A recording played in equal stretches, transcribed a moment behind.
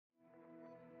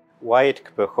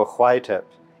Weytk.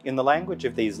 In the language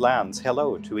of these lands,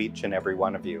 hello to each and every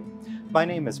one of you. My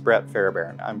name is Brett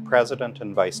Fairbairn. I'm President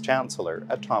and Vice Chancellor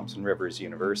at Thompson Rivers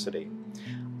University.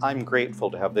 I'm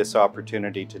grateful to have this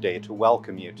opportunity today to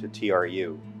welcome you to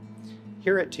TRU.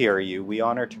 Here at TRU, we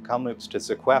honor Kamloops to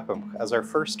Secwepemc as our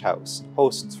first house,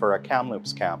 hosts for our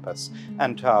Kamloops campus,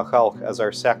 and Ta'achalch as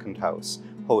our second house,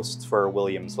 hosts for our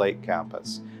Williams Lake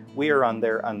campus. We are on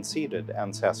their unceded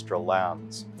ancestral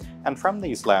lands. And from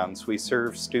these lands, we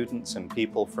serve students and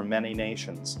people from many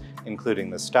nations, including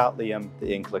the Statliam, the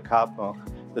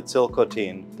Inklakapmuch, the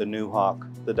Tsilkotin, the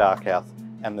Nuhawk, the Daketh,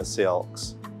 and the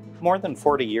Silks. More than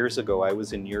 40 years ago, I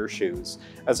was in your shoes.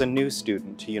 As a new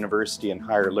student to university and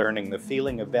higher learning, the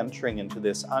feeling of venturing into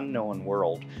this unknown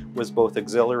world was both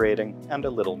exhilarating and a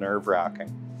little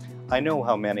nerve-wracking. I know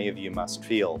how many of you must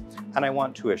feel, and I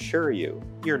want to assure you,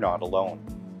 you're not alone.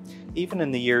 Even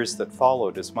in the years that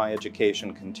followed as my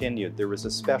education continued, there was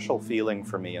a special feeling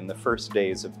for me in the first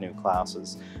days of new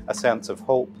classes, a sense of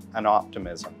hope and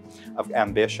optimism, of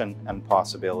ambition and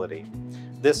possibility.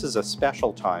 This is a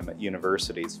special time at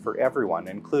universities for everyone,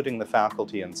 including the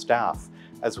faculty and staff,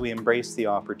 as we embrace the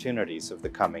opportunities of the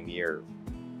coming year.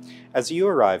 As you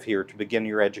arrive here to begin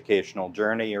your educational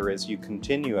journey, or as you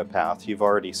continue a path you've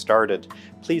already started,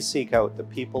 please seek out the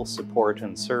people, support,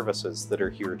 and services that are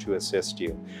here to assist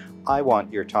you. I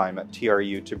want your time at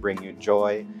TRU to bring you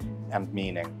joy and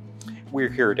meaning. We're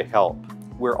here to help.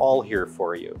 We're all here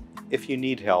for you. If you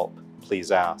need help,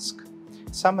 please ask.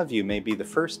 Some of you may be the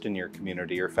first in your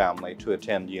community or family to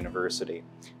attend university.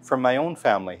 From my own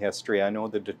family history, I know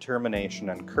the determination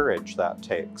and courage that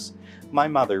takes. My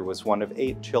mother was one of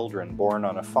 8 children born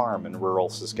on a farm in rural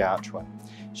Saskatchewan.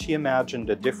 She imagined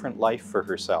a different life for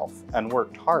herself and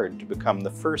worked hard to become the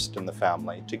first in the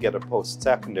family to get a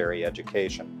post-secondary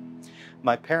education.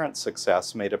 My parents'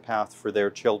 success made a path for their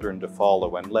children to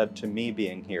follow and led to me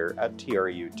being here at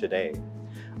TRU today.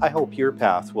 I hope your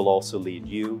path will also lead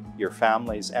you, your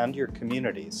families, and your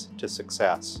communities to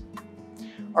success.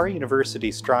 Our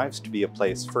university strives to be a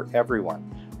place for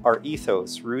everyone. Our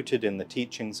ethos, rooted in the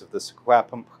teachings of the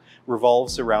Secwepemc,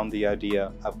 revolves around the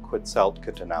idea of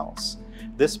Quetzalcoatl.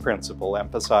 This principle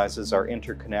emphasizes our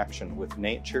interconnection with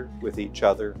nature, with each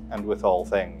other, and with all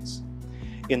things.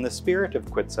 In the spirit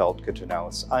of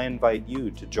Quetzalcoatl, I invite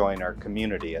you to join our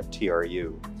community at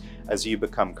TRU. As you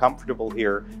become comfortable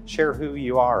here, share who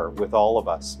you are with all of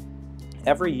us.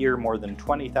 Every year, more than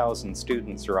 20,000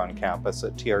 students are on campus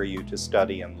at TRU to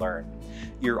study and learn.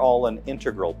 You're all an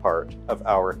integral part of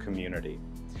our community.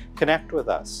 Connect with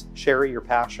us, share your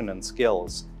passion and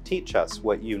skills, teach us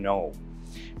what you know.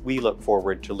 We look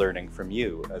forward to learning from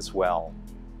you as well.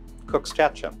 Cooks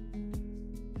Ketchum.